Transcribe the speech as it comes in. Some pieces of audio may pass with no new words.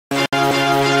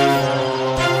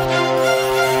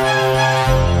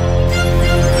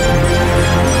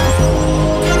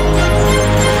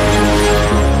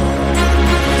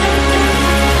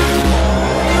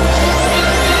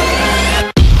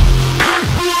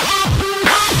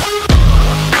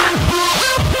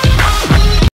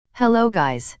Hello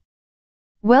guys.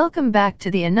 Welcome back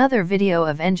to another video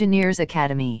of Engineers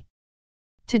Academy.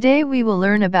 Today we will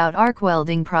learn about arc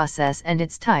welding process and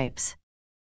its types.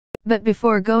 But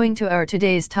before going to our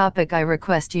today's topic, I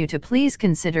request you to please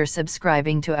consider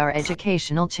subscribing to our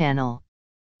educational channel.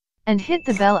 And hit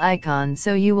the bell icon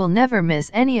so you will never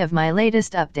miss any of my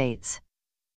latest updates.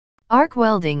 Arc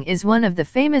welding is one of the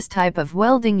famous type of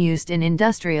welding used in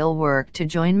industrial work to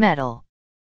join metal.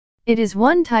 It is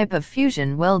one type of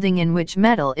fusion welding in which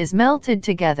metal is melted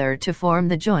together to form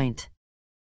the joint.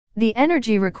 The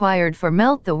energy required for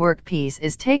melt the workpiece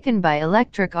is taken by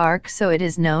electric arc, so it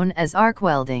is known as arc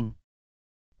welding.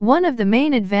 One of the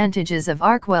main advantages of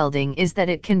arc welding is that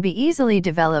it can be easily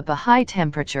develop a high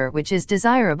temperature which is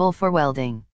desirable for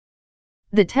welding.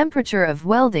 The temperature of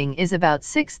welding is about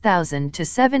 6,000 to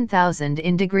 7,000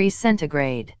 in degrees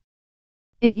centigrade.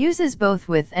 It uses both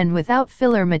with and without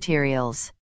filler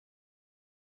materials.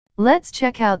 Let's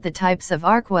check out the types of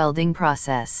arc welding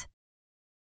process.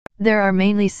 There are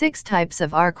mainly 6 types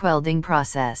of arc welding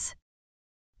process.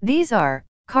 These are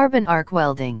carbon arc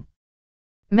welding,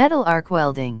 metal arc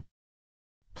welding,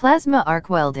 plasma arc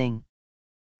welding,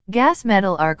 gas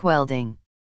metal arc welding,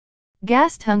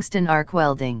 gas tungsten arc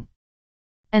welding,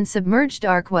 and submerged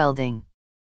arc welding.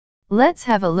 Let's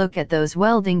have a look at those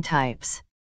welding types.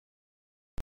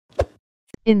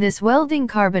 In this welding,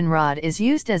 carbon rod is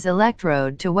used as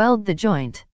electrode to weld the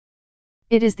joint.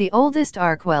 It is the oldest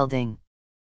arc welding.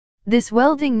 This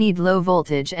welding need low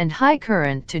voltage and high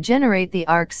current to generate the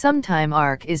arc. Sometime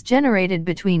arc is generated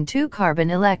between 2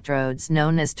 carbon electrodes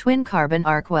known as twin carbon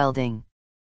arc welding.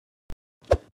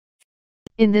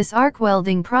 In this arc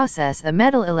welding process, a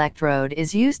metal electrode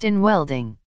is used in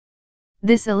welding.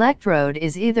 This electrode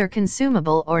is either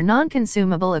consumable or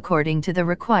non-consumable according to the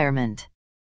requirement.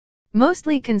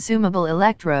 Mostly consumable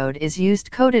electrode is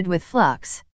used coated with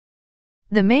flux.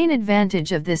 The main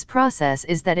advantage of this process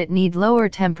is that it need lower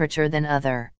temperature than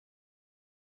other.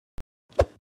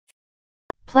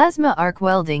 Plasma arc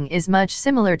welding is much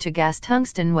similar to gas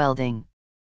tungsten welding.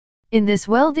 In this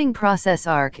welding process,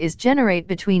 arc is generate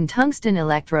between tungsten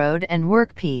electrode and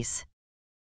workpiece.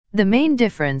 The main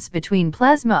difference between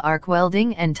plasma arc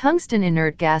welding and tungsten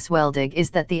inert gas welding is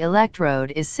that the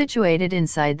electrode is situated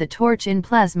inside the torch. In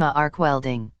plasma arc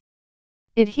welding,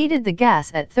 it heated the gas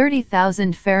at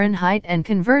 30,000 Fahrenheit and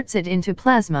converts it into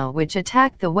plasma, which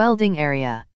attack the welding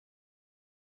area.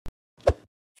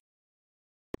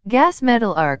 Gas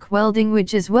metal arc welding,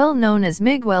 which is well known as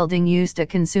MIG welding, used a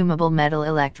consumable metal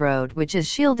electrode which is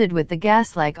shielded with the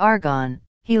gas like argon,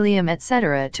 helium,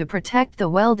 etc. to protect the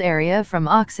weld area from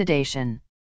oxidation.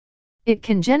 It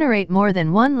can generate more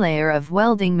than one layer of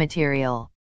welding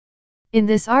material. In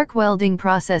this arc welding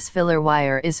process, filler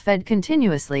wire is fed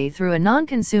continuously through a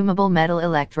non-consumable metal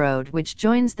electrode which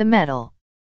joins the metal.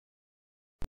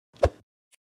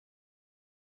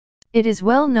 It is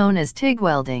well known as TIG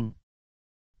welding.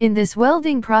 In this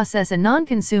welding process, a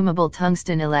non-consumable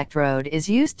tungsten electrode is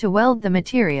used to weld the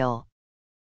material.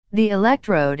 The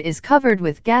electrode is covered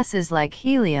with gases like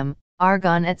helium,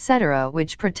 argon, etc.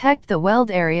 which protect the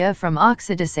weld area from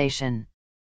oxidation.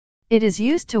 It is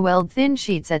used to weld thin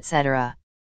sheets, etc.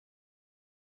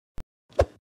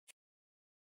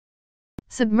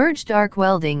 Submerged arc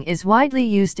welding is widely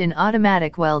used in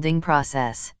automatic welding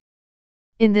process.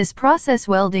 In this process,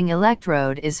 welding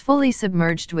electrode is fully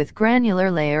submerged with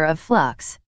granular layer of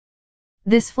flux.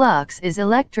 This flux is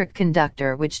electric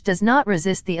conductor which does not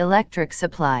resist the electric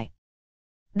supply.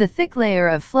 The thick layer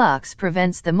of flux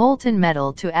prevents the molten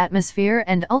metal to atmosphere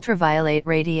and ultraviolet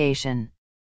radiation.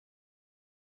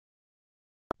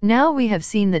 Now we have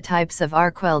seen the types of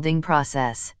arc welding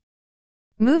process.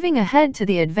 Moving ahead to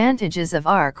the advantages of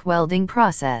arc welding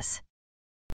process.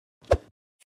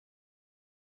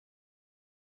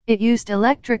 It used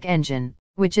electric engine,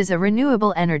 which is a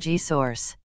renewable energy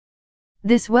source.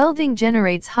 This welding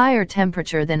generates higher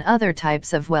temperature than other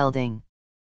types of welding.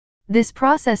 This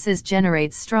process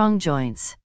generates strong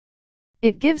joints.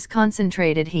 It gives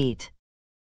concentrated heat.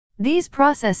 These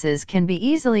processes can be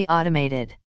easily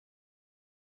automated.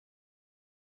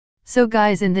 So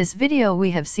guys, in this video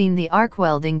we have seen the arc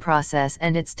welding process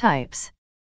and its types.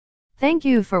 Thank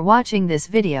you for watching this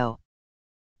video.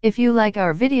 If you like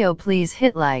our video, please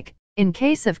hit like. In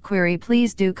case of query,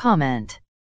 please do comment.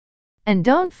 And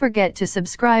don't forget to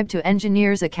subscribe to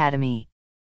Engineers Academy.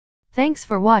 Thanks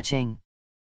for watching.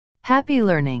 Happy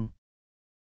learning.